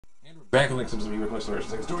And we're back in the next episode of Hero Quest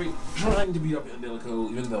second story, trying to beat up Angelico,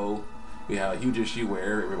 even though we have a huge issue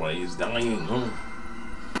where everybody is dying.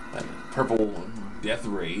 That purple death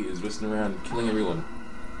ray is whistling around, killing everyone.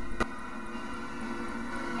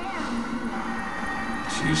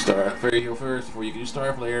 So you start Fairy Heal first before you can use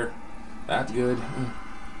Star Flare. That's good.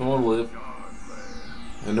 No one will live.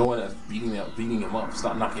 And no one is beating him up.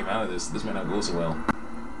 Stop knocking him out of this. This might not go so well.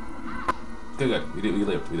 Good. We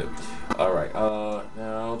lived. Alright,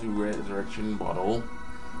 now to Resurrection Bottle.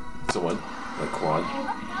 So what? Like quad.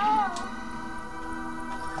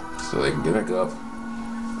 So they can get back up.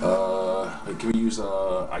 Can we use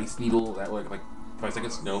Ice Needle? That like 5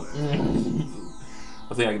 seconds? No.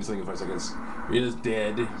 I think I can do something in 5 seconds. Rita's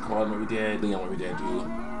dead. Claude might be dead. Leon might be dead too.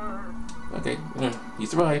 Okay, he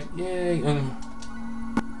survived. Yay! Dang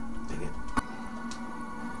it.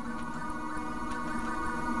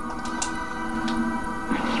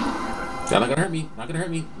 Not gonna hurt me. Not gonna hurt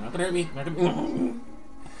me. Not gonna hurt me. Not gonna.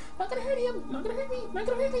 Not gonna hurt him. Not gonna hurt me. Not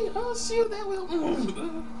gonna hurt me. Oh shoot, that will.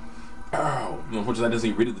 Oh, unfortunately, that doesn't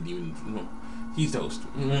get rid of the demon. He's toast.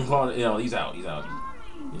 Claude, he's out. He's out.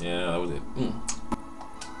 Yeah, that was it.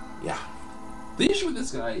 Yeah. The issue with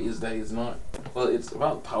this guy is that he's not. Well, it's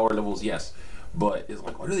about power levels, yes, but it's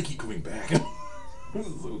like, why do they keep coming back? This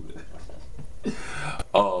is so good.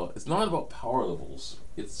 It's not about power levels.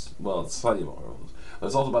 It's slightly about power levels. But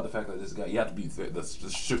it's also about the fact that this guy, you have to be. The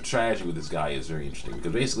strategy with this guy is very interesting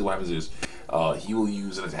because basically what happens is he will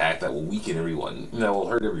use an attack that will weaken everyone, that will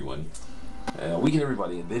hurt everyone, weaken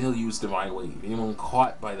everybody, and then he'll use Divine Wave. Anyone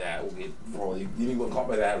caught by that will get. Anyone caught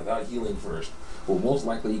by that without healing first will most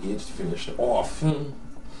likely get finished off.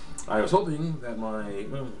 I was hoping that my,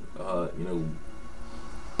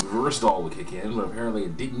 reverse doll would kick in, but apparently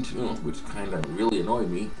it didn't, which kind of really annoyed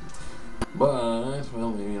me. But, well,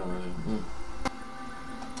 maybe not.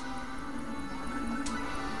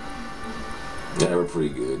 Yeah, we're pretty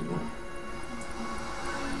good.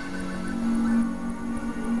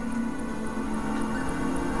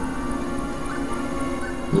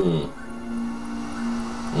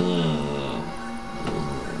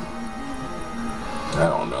 I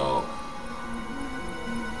don't know.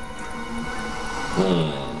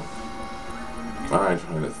 I'm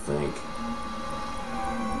trying to think.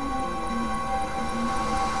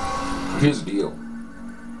 Here's the deal.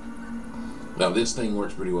 Now this thing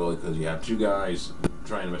works pretty well because you have two guys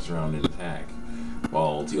trying to mess around and attack,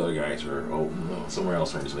 while the other guys are somewhere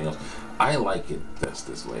else trying to do something else. I like it best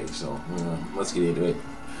this way, so let's get into it.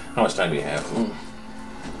 How much time do we have?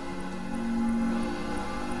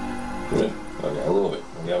 Okay, a little bit.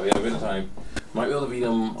 We have a bit of time. Might be able to beat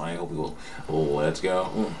him. I hope we will. Let's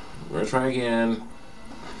go. We're gonna try again.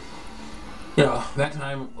 That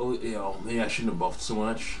time, maybe I shouldn't have buffed so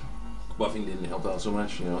much. Buffing didn't help out so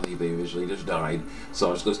much, they eventually just died. So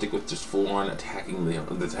I'm just gonna stick with just full on attacking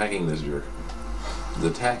this jerk. Just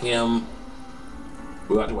attack him.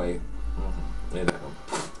 Move out the way. And attack him.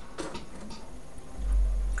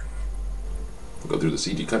 Go through the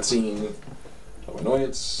CG cutscene of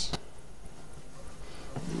annoyance.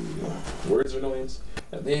 Words of annoyance.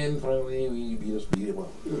 And then finally we beat him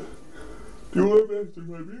up. Do our best to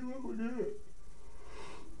beat him up again.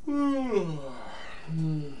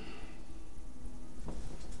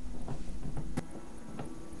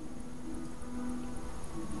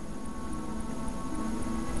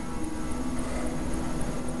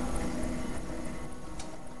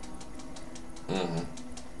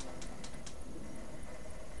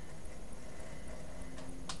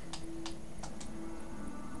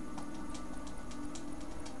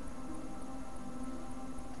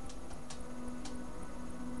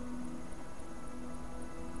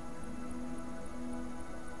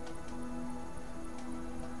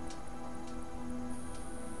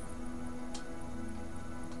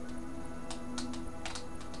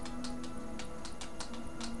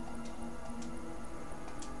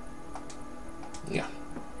 Yeah.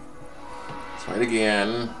 Let's fight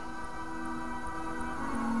again.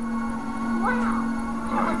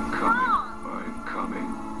 I'm coming.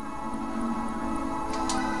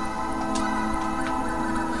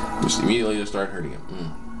 Just immediately just start hurting him.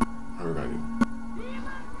 What are we gonna do?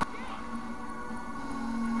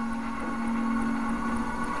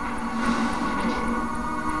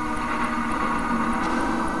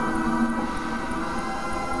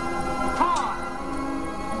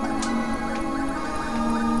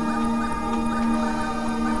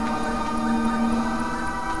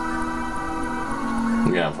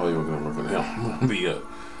 Yeah, I'm probably not going to work on him. The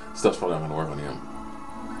stuff's probably not going to work on him.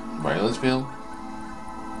 Violence pill?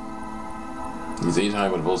 He's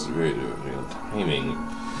anytime, but opposed to very timing.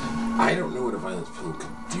 I don't know what a violence pill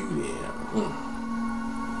could do to him.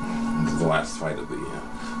 the last fight of the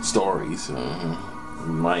story, so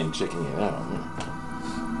mind checking it out.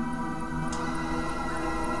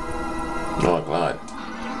 Oh, God.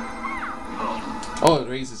 Oh, it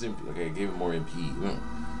raises MP. Okay, it gave him more MP.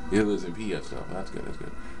 It was MP and stuff. That's good, that's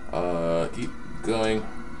good. Keep going.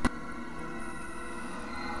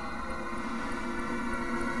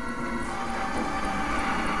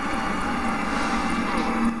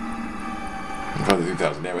 Probably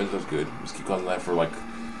 3,000 damage, that's good. Just keep causing that for like,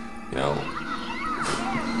 you know,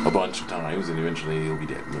 a bunch of times, and eventually he'll be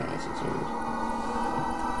dead. Yeah, that's what it is.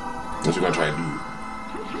 That's what we're gonna try to do.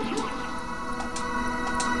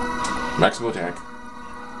 Maximum attack.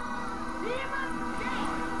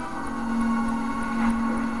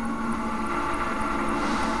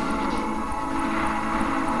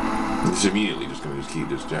 Just immediately just gonna keep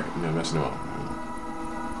messing him up.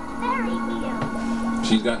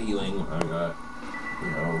 She's got healing. I got,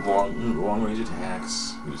 you know, long range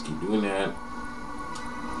attacks. We just keep doing that.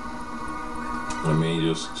 I may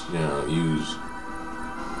just, you know, use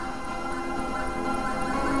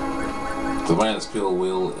the violence pill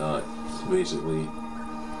will basically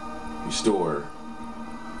restore.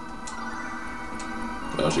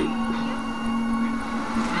 Oh shoot!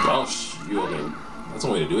 Oh shoot! Okay, that's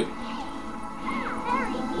one way to do it.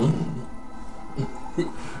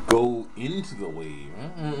 Go into the wave.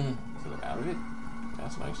 Instead of out of it.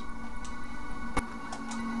 That's nice.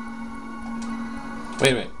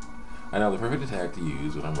 Wait a minute. I know the perfect attack to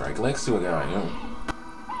use when I'm right next to a guy.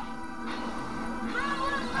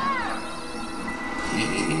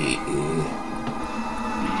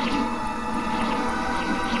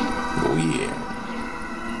 Oh yeah.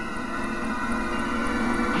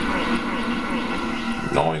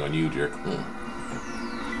 Gnawing on you, jerk.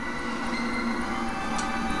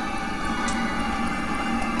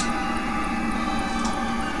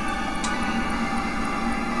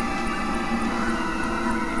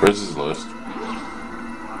 Where's his list?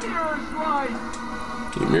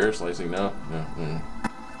 Keep mirror slicing now? No.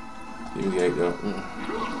 Even the 8 go.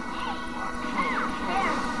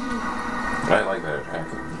 I like that attack.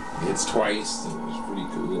 It's twice. It's pretty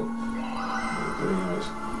cool. Very nice.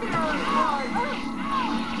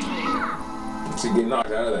 See, getting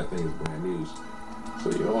knocked out of that thing is bad news. So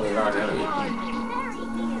you don't want to get knocked out of it.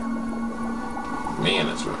 Man,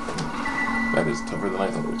 that's rough. That is tougher than I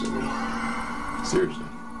thought it was going to be. Seriously.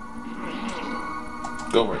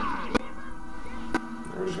 Go for it.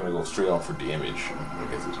 We're just gonna go straight off for damage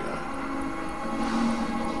against this guy.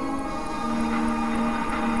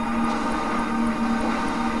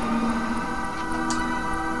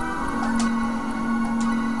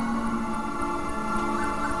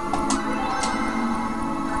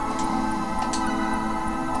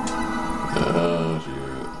 Oh,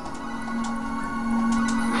 shoot.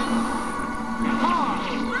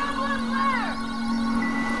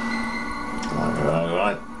 Come on, come on, come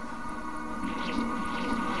on.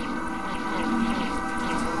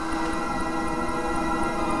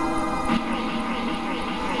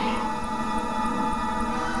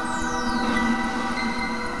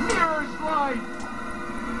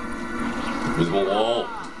 Invisible wall.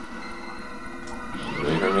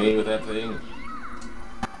 Ready for me with that thing?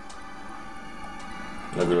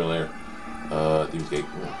 No good over there. Demon's Gate.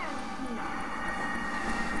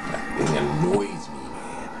 That thing annoys me,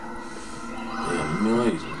 man. It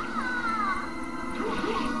annoys me.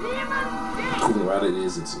 The cool thing about it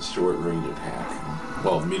is it's a short range attack.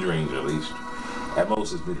 Well, mid range at least. At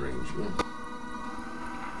most it's mid range.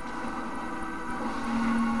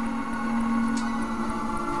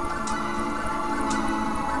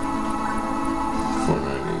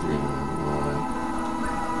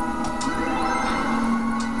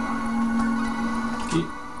 Keep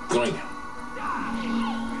going.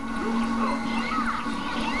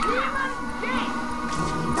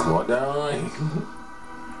 Claw die.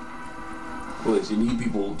 Well, you need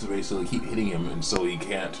people to basically keep hitting him, and so he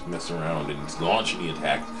can't mess around and launch any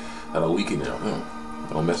attack that'll weaken him.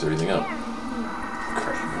 That'll mess everything up.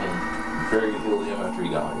 Crap. Very healed him after he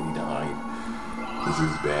died. This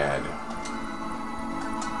is bad.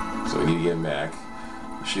 So we need to get him back.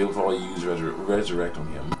 The shield probably use resurrect on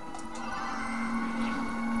him.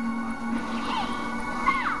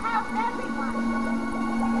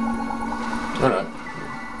 Or not.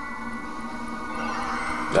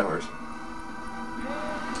 That works.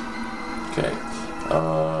 Okay.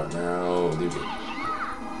 Now leave it.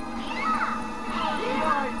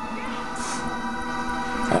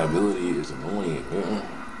 That ability is annoying.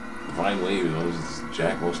 Divine Wave is one of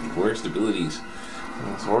Jack's most worst abilities.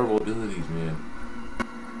 Those horrible abilities, man.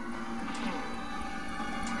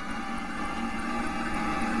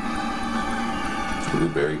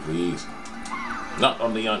 Blueberry, please. Not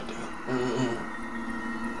on the aunt. Dang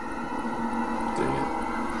it.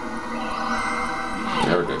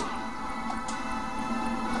 There we go.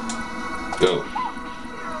 Go.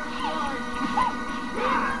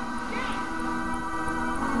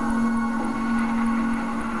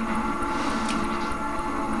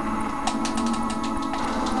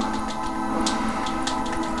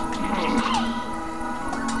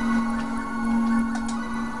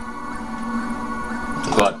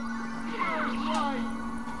 But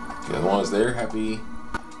the other one's there, happy.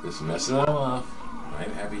 Just messing them off.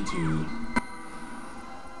 I'm happy too.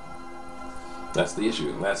 That's the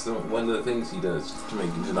issue. That's one of the things he does to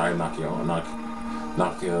make knock people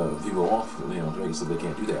off. You know, to make it so they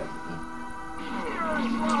can't do that.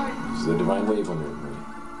 This is the divine wave on everybody.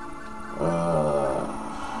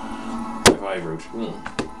 High roach.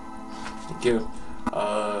 Thank you.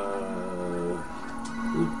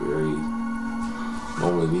 Blueberry. No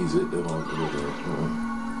one needs it.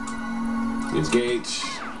 It's Gage.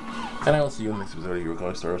 And I will see you in the next episode of Your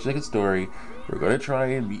Going Star Wars Second Story. We're going to try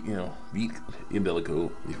and beat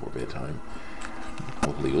Umbilico before bedtime.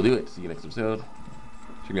 Hopefully we'll do it. See you next episode.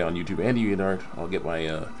 Check me out on YouTube and DeviantArt. I'll get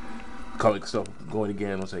my comic stuff going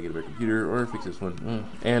again once I get a better computer, or fix this one,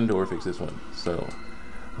 or fix this one. So,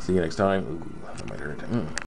 I'll see you next time. Ooh, that might hurt.